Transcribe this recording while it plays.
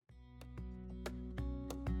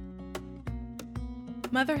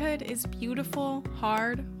Motherhood is beautiful,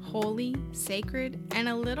 hard, holy, sacred, and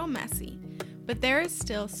a little messy, but there is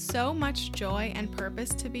still so much joy and purpose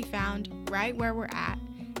to be found right where we're at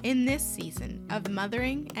in this season of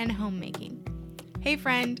mothering and homemaking. Hey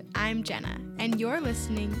friend, I'm Jenna, and you're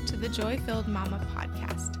listening to the Joy-Filled Mama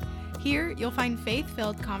podcast. Here, you'll find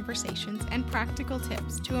faith-filled conversations and practical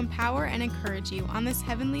tips to empower and encourage you on this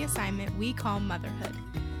heavenly assignment we call motherhood.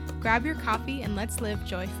 Grab your coffee and let's live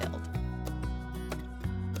joy-filled.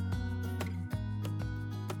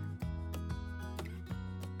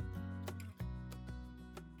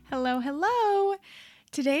 Hello.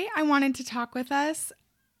 Today I wanted to talk with us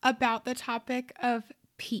about the topic of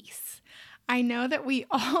peace. I know that we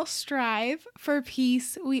all strive for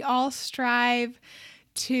peace. We all strive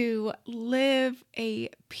to live a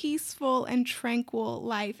peaceful and tranquil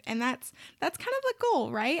life. And that's kind of the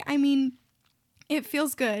goal, right? I mean, it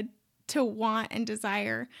feels good to want and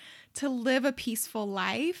desire to live a peaceful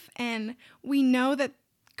life. And we know that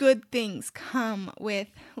good things come with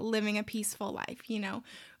living a peaceful life,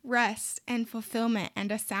 rest and fulfillment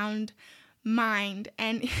and a sound mind.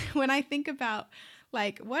 And when I think about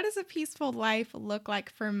what does a peaceful life look like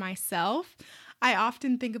for myself, I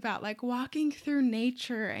often think about walking through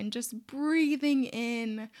nature and just breathing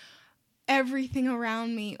in everything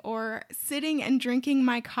around me, or sitting and drinking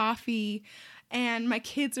my coffee and my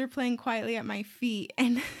kids are playing quietly at my feet.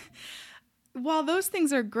 And while those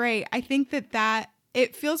things are great, I think that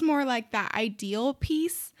it feels more like that ideal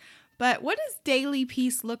peace. But what does daily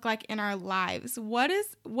peace look like in our lives? What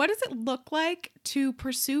does it look like to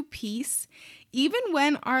pursue peace even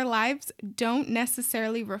when our lives don't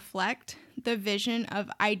necessarily reflect the vision of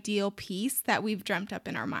ideal peace that we've dreamt up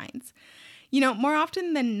in our minds? More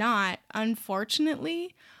often than not,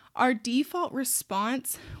 unfortunately, our default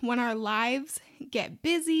response when our lives get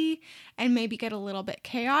busy and maybe get a little bit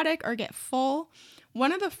chaotic or get full,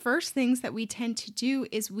 one of the first things that we tend to do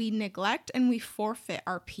is we neglect and we forfeit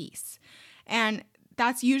our peace. And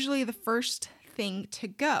that's usually the first thing to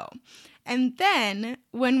go. And then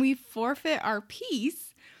when we forfeit our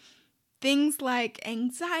peace, things like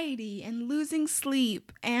anxiety and losing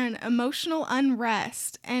sleep and emotional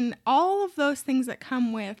unrest and all of those things that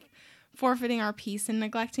come with forfeiting our peace and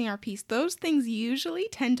neglecting our peace, those things usually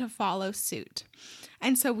tend to follow suit.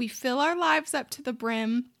 And so we fill our lives up to the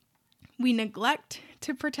brim. We neglect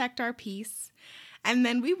to protect our peace, and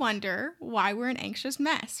then we wonder why we're an anxious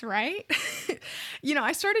mess, right?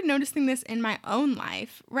 I started noticing this in my own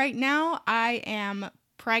life. Right now, I am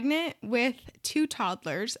pregnant with 2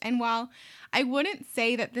 toddlers, and while I wouldn't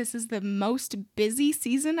say that this is the most busy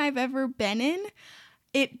season I've ever been in,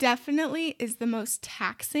 it definitely is the most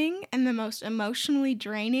taxing and the most emotionally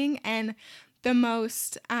draining and the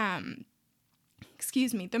most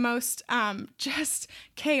just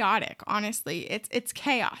chaotic, honestly. It's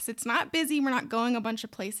chaos. It's not busy. We're not going a bunch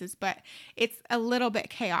of places, but it's a little bit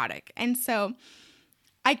chaotic. And so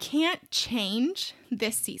I can't change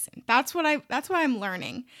this season. That's what I'm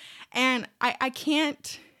learning. And I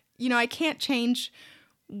can't change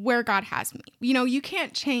where God has me. You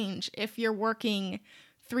can't change if you're working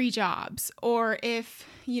 3 jobs, or if,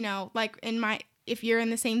 if you're in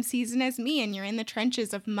the same season as me and you're in the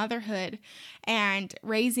trenches of motherhood and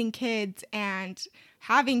raising kids and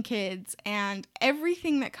having kids and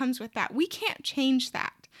everything that comes with that. We can't change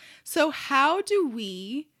that. So how do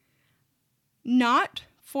we not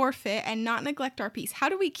forfeit and not neglect our peace? How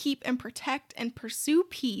do we keep and protect and pursue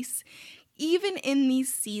peace even in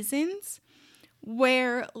these seasons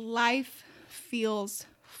where life feels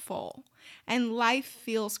full and life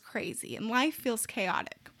feels crazy and life feels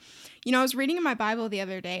chaotic? I was reading in my Bible the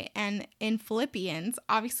other day, and in Philippians,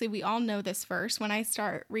 obviously we all know this verse. When I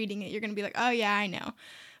start reading it, you're going to be like, oh yeah, I know.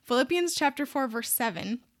 Philippians chapter 4, verse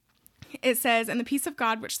 7, it says, "And the peace of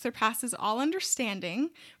God, which surpasses all understanding,"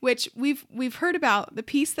 which we've heard about, the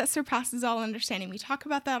peace that surpasses all understanding. We talk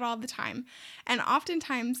about that all the time. And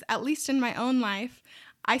oftentimes, at least in my own life,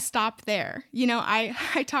 I stop there.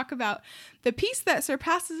 I talk about the peace that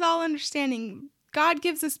surpasses all understanding. God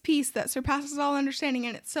gives us peace that surpasses all understanding,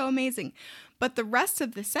 and it's so amazing. But the rest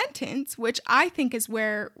of the sentence, which I think is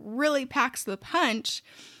where really packs the punch,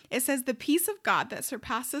 it says, "The peace of God that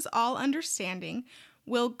surpasses all understanding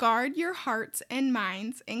will guard your hearts and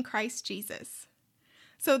minds in Christ Jesus."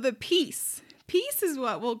 So the peace is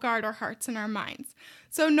what will guard our hearts and our minds.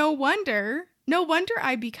 So no wonder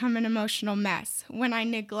I become an emotional mess when I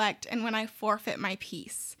neglect and when I forfeit my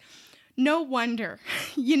peace. No wonder,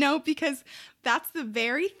 because that's the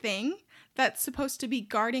very thing that's supposed to be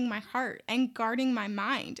guarding my heart and guarding my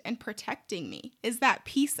mind and protecting me, is that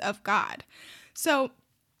peace of God. So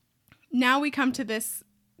now we come to this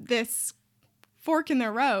fork in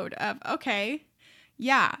the road of, okay,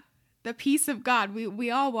 yeah, the peace of God. We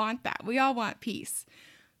all want that. We all want peace.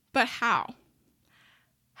 But how?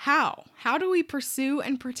 How do we pursue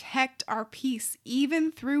and protect our peace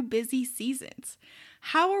even through busy seasons?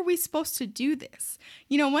 How are we supposed to do this?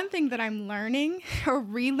 One thing that I'm learning or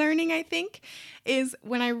relearning, I think, is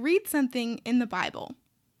when I read something in the Bible,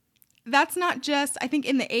 that's not just, I think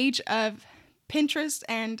in the age of Pinterest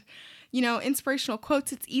and, inspirational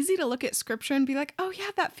quotes, it's easy to look at scripture and be like, oh yeah,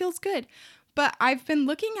 that feels good. But I've been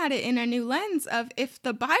looking at it in a new lens of, if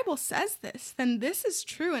the Bible says this, then this is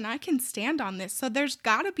true and I can stand on this. So there's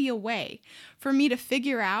got to be a way for me to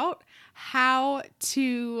figure out how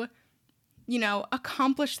to,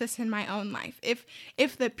 accomplish this in my own life.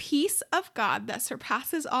 If the peace of God that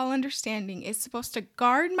surpasses all understanding is supposed to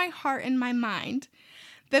guard my heart and my mind,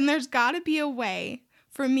 then there's got to be a way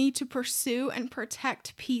for me to pursue and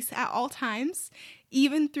protect peace at all times,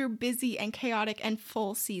 even through busy and chaotic and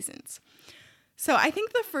full seasons. So I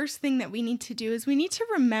think the first thing that we need to do is we need to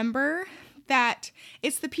remember that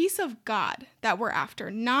it's the peace of God that we're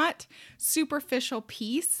after, not superficial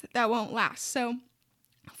peace that won't last. So,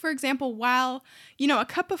 for example, while, a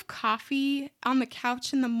cup of coffee on the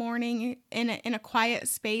couch in the morning in a quiet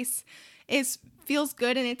space feels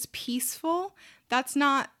good and it's peaceful, that's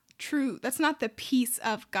not true. That's not the peace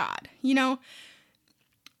of God.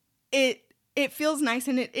 It feels nice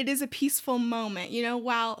and it is a peaceful moment,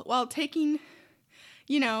 while taking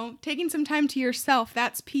some time to yourself,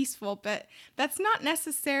 that's peaceful, but that's not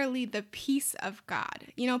necessarily the peace of God.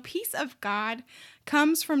 Peace of God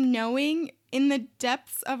comes from knowing in the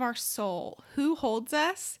depths of our soul who holds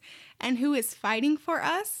us and who is fighting for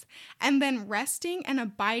us, and then resting and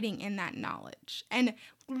abiding in that knowledge and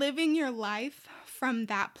living your life from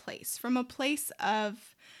that place, from a place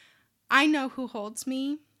of, I know who holds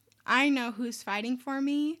me. I know who's fighting for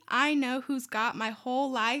me. I know who's got my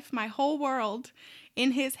whole life, my whole world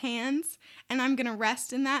in his hands, and I'm going to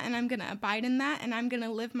rest in that, and I'm going to abide in that, and I'm going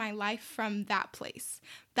to live my life from that place.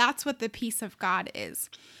 That's what the peace of God is.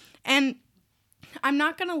 And I'm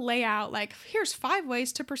not going to lay out here's 5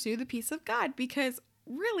 ways to pursue the peace of God, because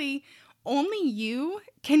really only you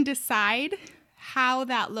can decide how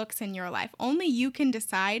that looks in your life. Only you can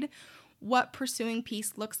decide what pursuing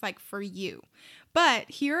peace looks like for you. But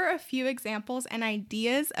here are a few examples and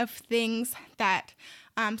ideas of things that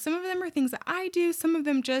some of them are things that I do. Some of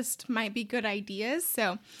them just might be good ideas.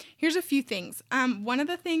 So here's a few things. One of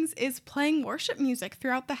the things is playing worship music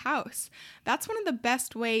throughout the house. That's one of the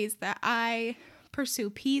best ways that I pursue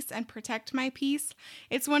peace and protect my peace.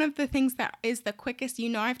 It's one of the things that is the quickest,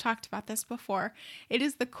 I've talked about this before. It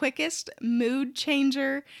is the quickest mood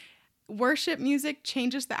changer. Worship music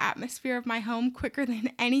changes the atmosphere of my home quicker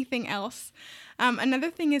than anything else. Another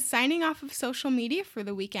thing is signing off of social media for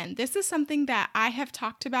the weekend. This is something that I have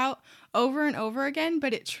talked about over and over again,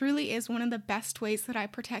 but it truly is one of the best ways that I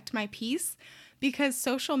protect my peace, because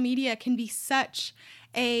social media can be such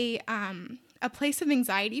a place of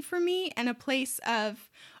anxiety for me and a place of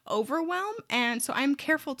overwhelm. And so I'm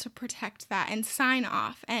careful to protect that and sign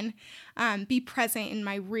off and be present in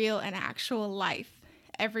my real and actual life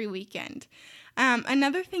every weekend.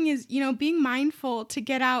 Another thing is, being mindful to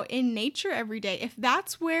get out in nature every day. If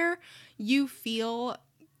that's where you feel,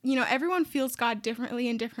 everyone feels God differently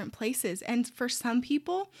in different places. And for some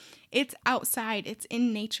people, it's outside, it's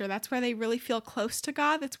in nature. That's where they really feel close to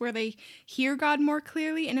God. That's where they hear God more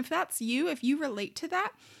clearly. And if that's you, if you relate to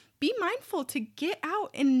that, be mindful to get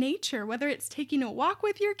out in nature, whether it's taking a walk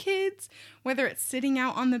with your kids, whether it's sitting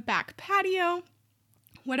out on the back patio.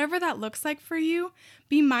 Whatever that looks like for you,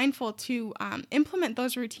 be mindful to implement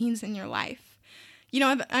those routines in your life.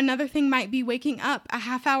 Another thing might be waking up a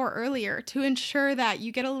half hour earlier to ensure that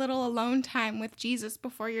you get a little alone time with Jesus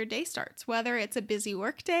before your day starts, whether it's a busy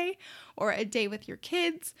work day or a day with your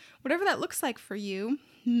kids. Whatever that looks like for you,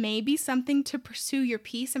 maybe something to pursue your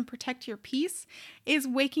peace and protect your peace is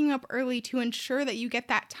waking up early to ensure that you get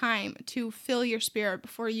that time to fill your spirit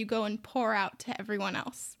before you go and pour out to everyone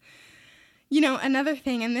else. Another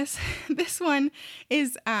thing, and this one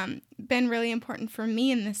is been really important for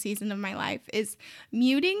me in this season of my life, is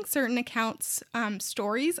muting certain accounts'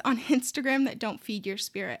 stories on Instagram that don't feed your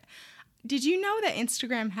spirit. Did you know that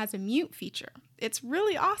Instagram has a mute feature? It's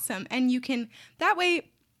really awesome. And you can, that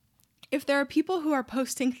way, if there are people who are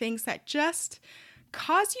posting things that just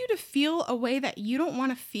cause you to feel a way that you don't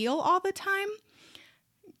want to feel all the time,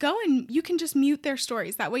 go and you can just mute their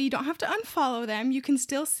stories. That way you don't have to unfollow them. You can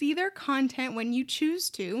still see their content when you choose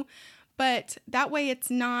to, but that way it's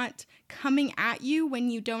not coming at you when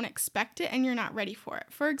you don't expect it and you're not ready for it.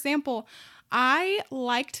 For example, I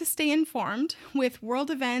like to stay informed with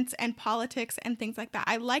world events and politics and things like that.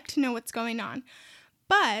 I like to know what's going on,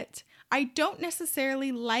 but I don't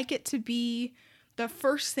necessarily like it to be the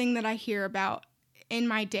first thing that I hear about in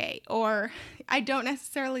my day, or I don't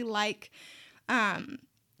necessarily like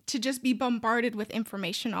to just be bombarded with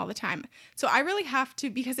information all the time. So I really have to,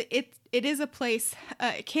 because it is a place,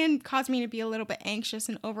 it can cause me to be a little bit anxious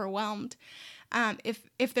and overwhelmed.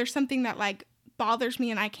 If there's something that like bothers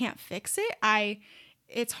me and I can't fix it,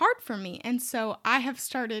 it's hard for me. And so I have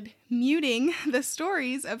started muting the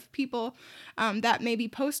stories of people that maybe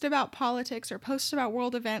post about politics or post about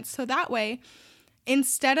world events. So that way,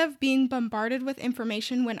 instead of being bombarded with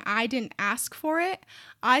information when I didn't ask for it,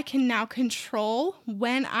 I can now control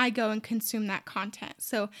when I go and consume that content.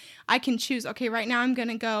 So I can choose, okay, right now I'm going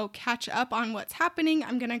to go catch up on what's happening.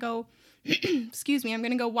 I'm going to go, I'm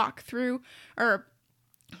going to go walk through, or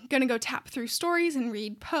going to go tap through stories and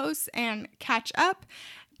read posts and catch up.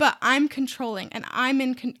 But I'm controlling, and I'm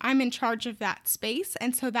in charge of that space.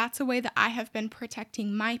 And so that's a way that I have been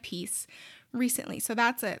protecting my peace recently. So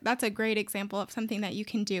that's a great example of something that you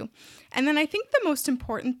can do. And then I think the most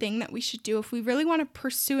important thing that we should do if we really want to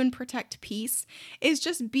pursue and protect peace is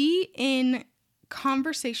just be in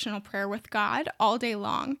conversational prayer with God all day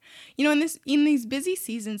long. You know, in these busy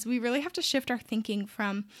seasons, we really have to shift our thinking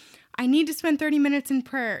from I need to spend 30 minutes in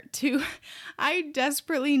prayer to I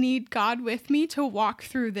desperately need God with me to walk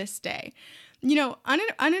through this day. You know,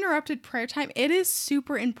 uninterrupted prayer time, it is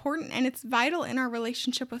super important and it's vital in our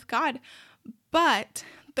relationship with God. But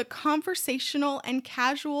the conversational and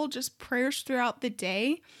casual just prayers throughout the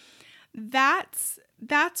day, that's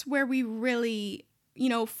where we really,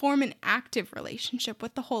 form an active relationship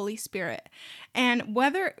with the Holy Spirit. And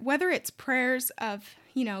whether it's prayers of,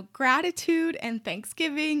 gratitude and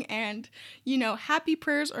thanksgiving and, happy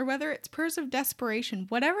prayers, or whether it's prayers of desperation,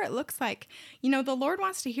 whatever it looks like, the Lord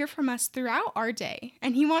wants to hear from us throughout our day,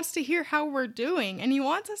 and he wants to hear how we're doing, and he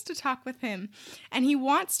wants us to talk with him, and he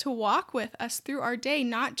wants to walk with us through our day,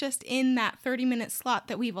 not just in that 30-minute slot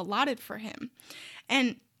that we've allotted for him.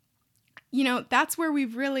 And, that's where we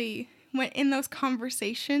really went in those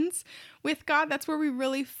conversations with God. That's where we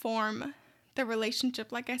really form the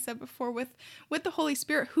relationship, like I said before, with the Holy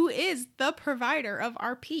Spirit, who is the provider of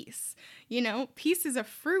our peace. Peace is a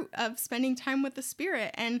fruit of spending time with the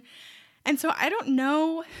Spirit. And so I don't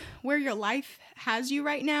know where your life has you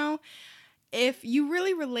right now. If you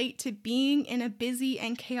really relate to being in a busy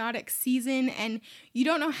and chaotic season and you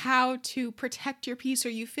don't know how to protect your peace, or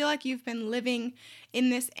you feel like you've been living in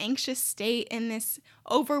this anxious state, in this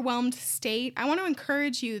overwhelmed state, I want to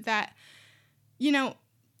encourage you that,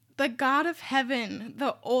 the God of heaven,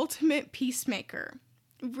 the ultimate peacemaker,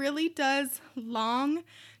 really does long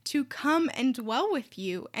to come and dwell with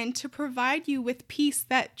you and to provide you with peace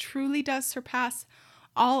that truly does surpass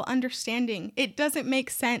all understanding. It doesn't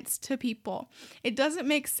make sense to people. It doesn't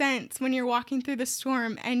make sense when you're walking through the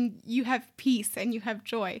storm and you have peace and you have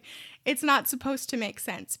joy. It's not supposed to make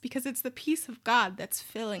sense because it's the peace of God that's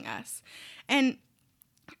filling us. And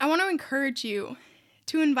I want to encourage you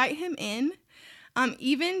to invite him in,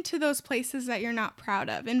 even to those places that you're not proud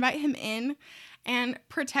of. Invite him in and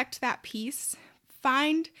protect that peace.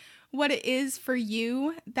 Find what it is for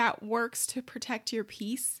you that works to protect your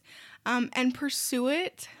peace, and pursue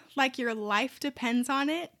it like your life depends on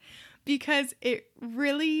it, because it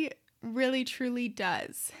really, really, truly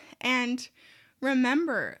does. And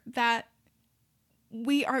remember that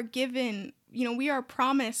we are given, we are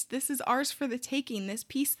promised, this is ours for the taking, this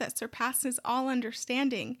peace that surpasses all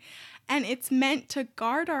understanding. And it's meant to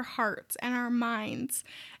guard our hearts and our minds.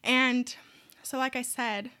 And so, like I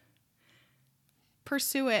said,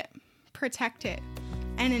 pursue it, protect it,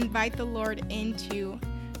 and invite the Lord into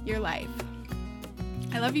your life.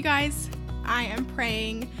 I love you guys. I am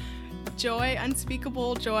praying joy,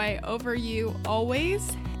 unspeakable joy over you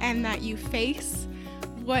always, and that you face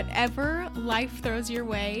whatever life throws your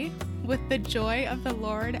way with the joy of the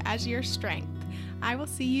Lord as your strength. I will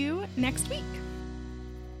see you next week.